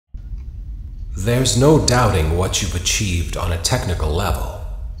There's no doubting what you've achieved on a technical level.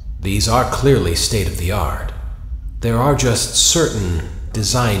 These are clearly state-of-the-art. There are just certain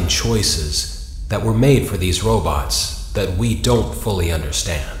design choices that were made for these robots that we don't fully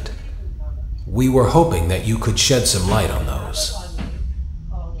understand. We were hoping that you could shed some light on those.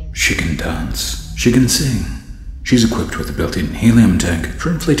 She can dance. She can sing. She's equipped with a built-in helium tank for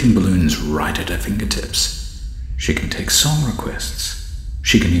inflating balloons right at her fingertips. She can take song requests.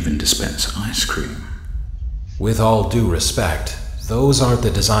 She can even dispense ice cream. With all due respect, those aren't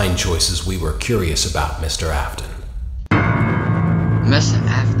the design choices we were curious about, Mr. Afton. Mr.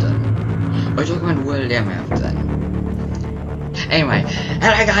 Afton? We're talking about William Afton. Anyway,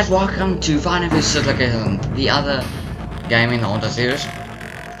 hello guys, welcome to Fnaf, the other game in the Honda series.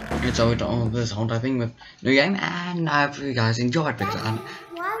 It's over all this Honda thing with new game, and I hope you guys enjoyed because why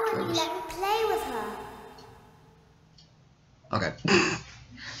won't you let me play with her? Okay.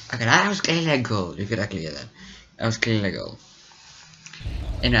 Okay, that was clearly a goal. You could actually hear that. That was clearly a goal.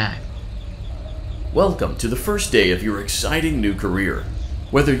 Welcome to the first day of your exciting new career.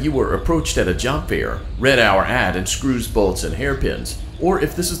 Whether you were approached at a job fair, read our ad and screws, bolts, and hairpins, or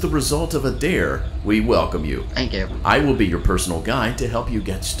if this is the result of a dare, we welcome you. Thank you. I will be your personal guide to help you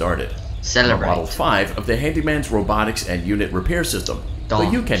get started. Celebrate. I'm Model 5 of the Handyman's Robotics and Unit Repair System,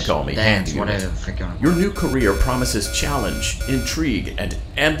 but you can call me Handy Unit. Your new career promises challenge, intrigue, and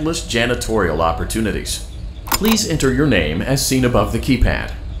endless janitorial opportunities. Please enter your name as seen above the keypad.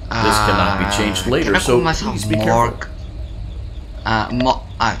 This cannot be changed later, so please be careful.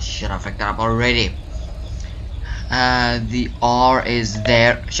 Shit, I fucked that up already. The R is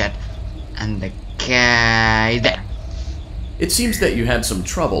there, shit, and the K there. It seems that you had some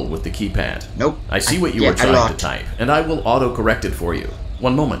trouble with the keypad. Nope. I see what you were trying to type, and I will auto-correct it for you.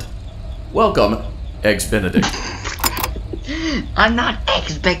 One moment. Welcome, Eggs Benedict. I'm not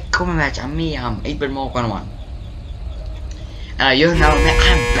Eggs-Benedict coming back, I'm me, I'm 8-bit more one. You know me,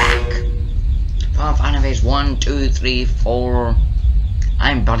 I'm back. From Fnaf 1, 2, 3, 4.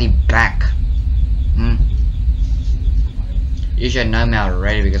 I'm bloody back. You should know me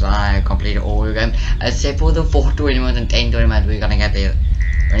already because I completed all the games except for the 4 tournaments and 10 tournaments. We're gonna get there.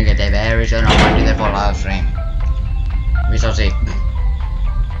 When you get there very soon, I'm gonna do that for a live stream. We shall see.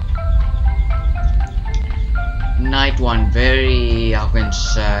 Night 1, very, I can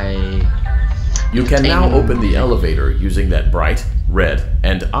say. You can now open the elevator using that bright, red,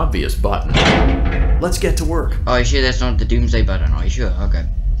 and obvious button. Let's get to work. Oh, you sure that's not the doomsday button? Are you sure? Okay.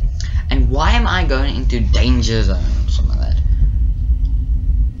 And why am I going into danger zone or something like that?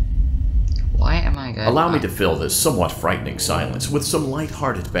 Why am I going... Allow me to fill this somewhat frightening silence with some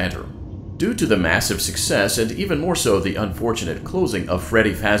light-hearted banter. Due to the massive success, and even more so the unfortunate closing of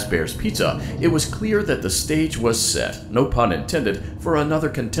Freddy Fazbear's Pizza, it was clear that the stage was set, no pun intended, for another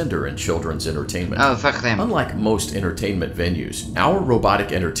contender in children's entertainment. Oh, fuck them. Unlike most entertainment venues, our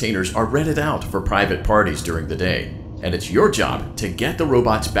robotic entertainers are rented out for private parties during the day, and it's your job to get the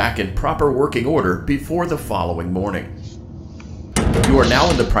robots back in proper working order before the following morning. You are now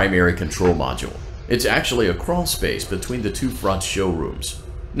in the primary control module. It's actually a crawl space between the two front showrooms.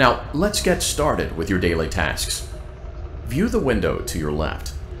 Now, let's get started with your daily tasks. View the window to your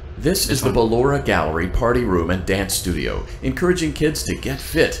left. This is the Ballora Gallery Party Room and Dance Studio, encouraging kids to get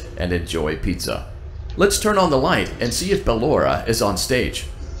fit and enjoy pizza. Let's turn on the light and see if Ballora is on stage.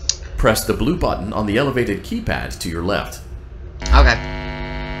 Press the blue button on the elevated keypad to your left. Okay.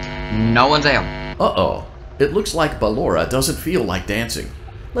 No one's there. Uh-oh. It looks like Ballora doesn't feel like dancing.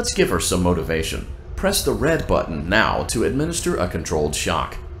 Let's give her some motivation. Press the red button now to administer a controlled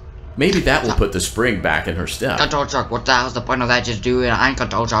shock. Maybe that will put the spring back in her step. Control shock, what the hell's the point of that? Just do it and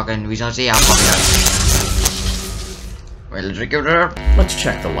control shock and we shall see how far it goes. Well, recruiter. Let's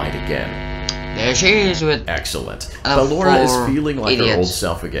check the light again. There she is with... Excellent. Ballora is feeling like her old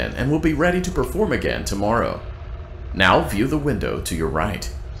self again and will be ready to perform again tomorrow. Now view the window to your right.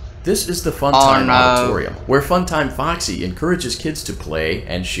 This is the Funtime Auditorium, where Funtime Foxy encourages kids to play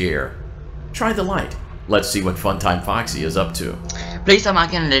and share. Try the light. Let's see what Funtime Foxy is up to. Please tell me I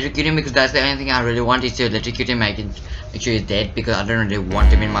can electrocute him because that's the only thing I really want is to electrocute him. Make sure he's dead because I don't really want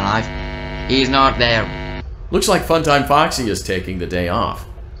him in my life. He's not there. Looks like Funtime Foxy is taking the day off.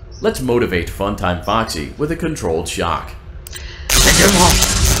 Let's motivate Funtime Foxy with a controlled shock.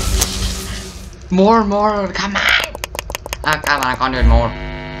 More, come on. Come on, I can't do it more.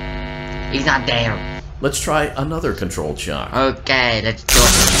 He's not there. Let's try another controlled shock. Okay, let's do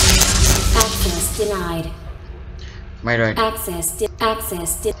it. Access denied. Wait. Access denied.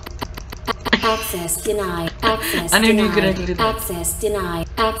 Access denied. Access I knew you denied. could actually do that. Access denied.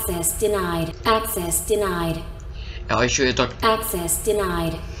 Access denied. Access denied. Are you sure you talk? Access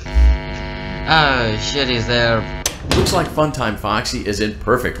denied. Oh shit, he's there. Looks like Funtime Foxy is in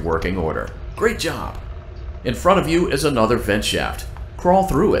perfect working order. Great job. In front of you is another vent shaft. Crawl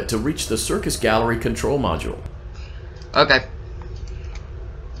through it to reach the circus gallery control module. Okay.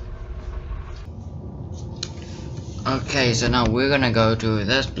 Okay, so now we're gonna go to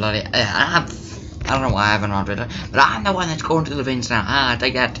this bloody... I don't know why I haven't read it, but I'm the one that's going to the vents now. Ah,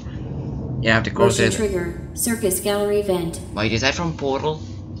 take that. You have to cross Motion it. trigger. Circus gallery vent. Wait, is that from Portal?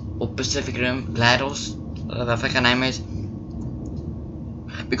 Or Pacific Rim? GLaDOS? Whatever the fuck her name is?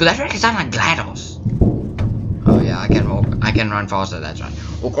 Because that really sounds like GLaDOS. Oh yeah, I can walk. I can run faster, that's right.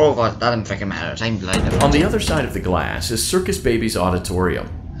 Or crawl faster, doesn't fucking matter. Same bloody difference. On the other side of the glass is Circus Baby's auditorium.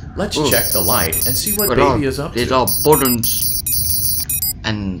 Let's check the light and see what Baby is up to. These are buttons.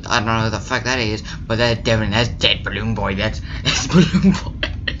 And I don't know who the fuck that is, but that's dead Balloon Boy. That's Balloon Boy.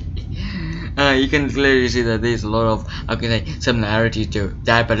 You can clearly see that there's a lot of, how can I say, similarities to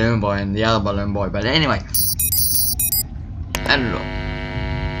that Balloon Boy and the other Balloon Boy. But anyway, I don't know.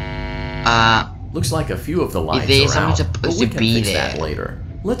 Looks like a few of the lights there's are out, something but supposed we to can be fix there. that later.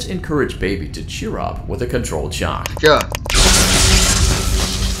 Let's encourage Baby to cheer up with a controlled shock. Sure.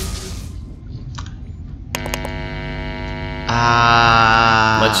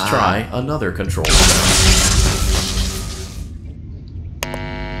 Let's try another controlled shock.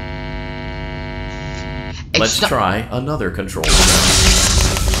 Let's try another controlled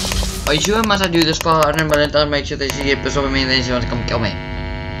shock. Are you sure must I do this part? I remember that make sure that she get pissed off at me and then she wants to come kill me.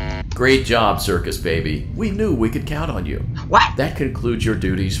 Great job, Circus Baby. We knew we could count on you. What? That concludes your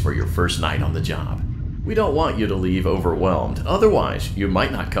duties for your first night on the job. We don't want you to leave overwhelmed, otherwise you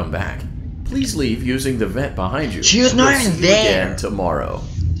might not come back. Please leave using the vent behind you. She was not even there. Again tomorrow.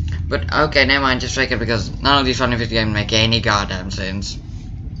 But okay, never mind, just fake it because none of these Final Fantasy games make any goddamn sense.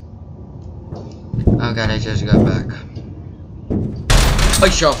 Okay, let's just go back. Oh,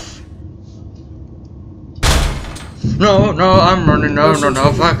 shove. No, I'm running, no,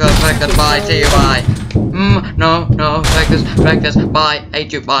 fuck us, bye, see you, bye. No, fuck this, bye,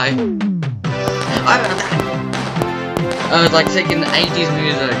 hate you, bye. I was like taking 80s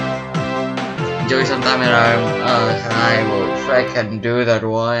music. Enjoy some time at home. I will freaking do that,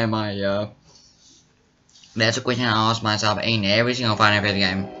 why am I, That's a question I ask myself in every single Final Fantasy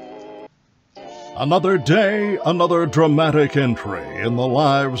game. Another day, another dramatic entry in the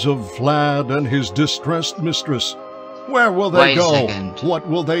lives of Vlad and his distressed mistress. Where will they go? Wait a second. What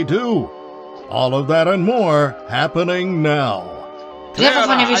will they do? All of that and more happening now. Clara,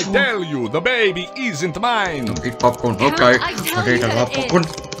 I tell you, the baby isn't mine. Eat popcorn, Can't okay. I tell you that it popcorn.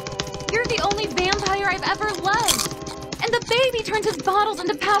 is? You're the only vampire I've ever loved. And the baby turns his bottles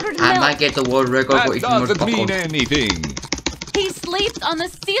into powdered milk. I might get the world record for That eating most doesn't popcorn. mean anything. He sleeps on the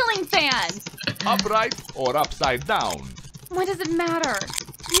ceiling fan. Upright or upside down. What does it matter?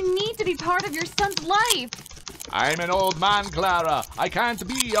 You need to be part of your son's life. I'm an old man, Clara. I can't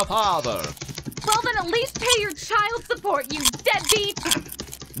be a father. Well, then at least pay your child support, you deadbeat.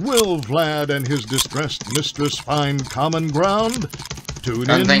 Will Vlad and his distressed mistress find common ground? Tune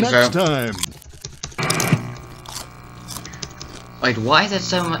Don't in think next so. time. Wait, why is that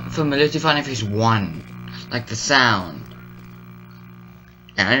so familiar to Final Fantasy 1? Like the sound.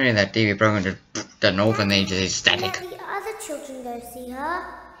 And I don't mean that TV program the Northern Ages is static. Let the other children go see her.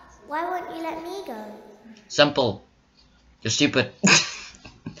 Why won't you let me go? Simple. You're stupid.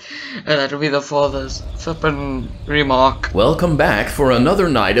 And that'll be the father's flippin' remark. Welcome back for another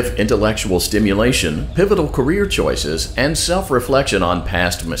night of intellectual stimulation, pivotal career choices, and self-reflection on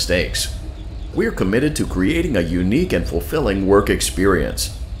past mistakes. We're committed to creating a unique and fulfilling work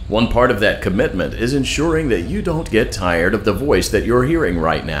experience. One part of that commitment is ensuring that you don't get tired of the voice that you're hearing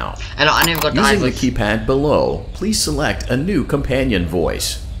right now. Hello, I never got Using died the keypad below, please select a new companion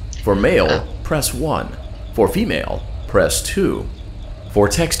voice. For male, press 1. For female, press 2. For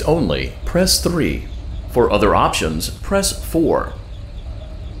text only, press 3. For other options, press 4.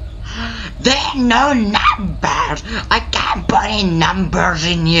 There are no numbers! I can't put any numbers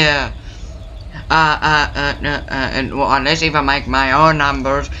in here! Well, unless if I make my own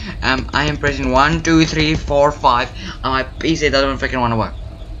numbers, I am pressing 1, 2, 3, 4, 5, and my PC doesn't freaking want to work.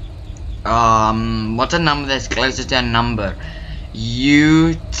 What's a number that's closest to a number?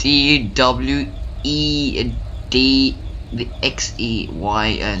 U, T, W, E, D, the X, E, Y,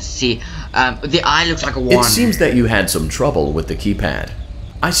 and C. The I looks like a 1. It seems that you had some trouble with the keypad.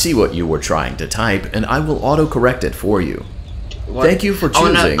 I see what you were trying to type, and I will auto-correct it for you. What? Thank you for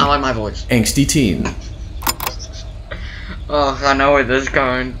choosing I want my voice. Angsty Teen. Oh, I know where this is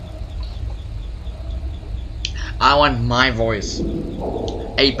going. I want my voice.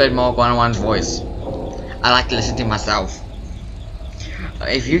 8-bit Mark 101's voice. I like to listen to myself.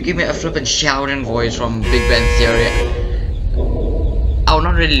 If you give me a flippin' shouting voice from Big Bang Theory, I will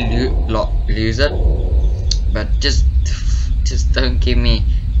not really lose it. But just don't give me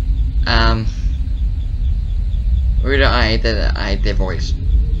really, I hate their voice.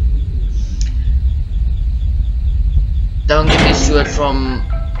 Don't give me Stuart from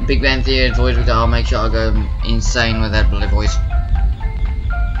Big Bang Theory's voice, because I'll make sure I go insane with that bloody voice.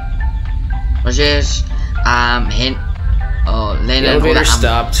 But yes, hint. Oh, Leonard. The elevator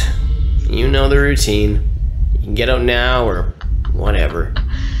stopped. You know the routine. You can get out now or whatever.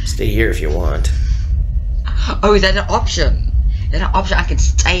 Stay here if you want. Oh, is that an option? Is that an option? I can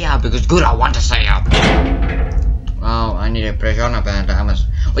stay up because good, I want to stay up. Oh, I need a pressure on a band. I must.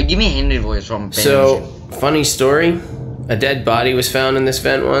 Wait, give me a Henry voice from. So, funny story. A dead body was found in this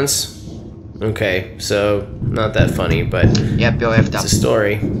vent once. Okay, so not that funny, but yep, you're effed up. It's a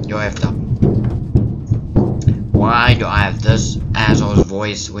story. You're effed up. Why do I have this asshole's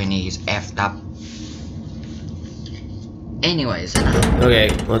voice when he's effed up? Anyways. Okay,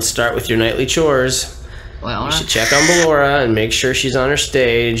 let's start with your nightly chores. Well, you should check on Ballora and make sure she's on her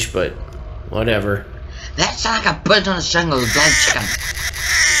stage, but whatever. That's like a bird on a string of blind chicken.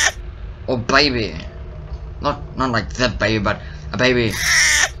 Or baby. Not like that baby, but a baby.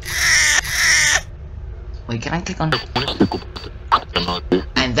 Wait, can I click on?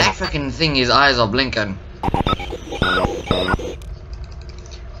 And that freaking thing, his eyes are blinking.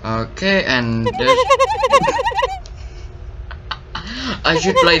 Okay, and this. I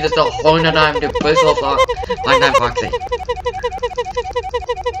should play this the whole time to piss off my name Foxy.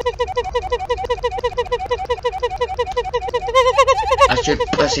 I should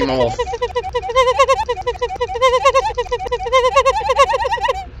piss him off.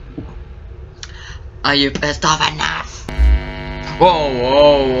 Are you pissed off enough? Whoa,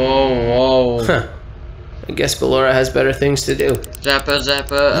 whoa, whoa, whoa. Huh. I guess Ballora has better things to do. Zapper,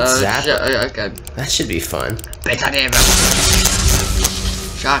 okay. That should be fun. Better than ever.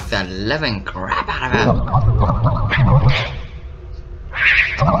 Shock the living crap out of him.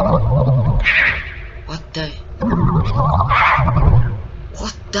 What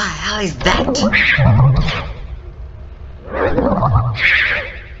the hell is that?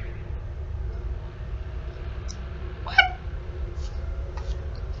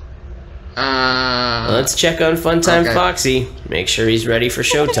 Let's check on Funtime Foxy. Make sure he's ready for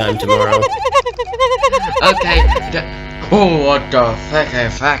showtime tomorrow. Okay. Oh, what the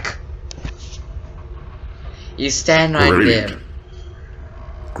fuck? You stand right there.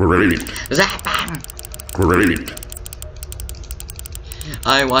 Great. Zap him. Great.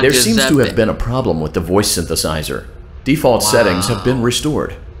 I want There to seems zap to have it. been a problem with the voice synthesizer. Default settings have been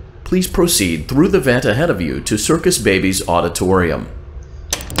restored. Please proceed through the vent ahead of you to Circus Baby's auditorium.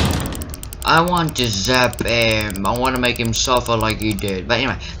 I want to zap him. I want to make him suffer like you did. But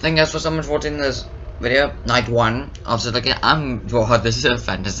anyway, thank you guys for so much for watching this video. Night 1 of Circus. Wow, this is a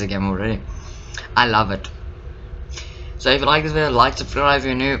fantastic game already. I love it. So if you like this video, like, subscribe if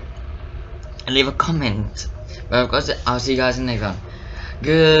you're new, and leave a comment. But of course, I'll see you guys in the next one.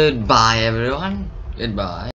 Goodbye, everyone. Goodbye.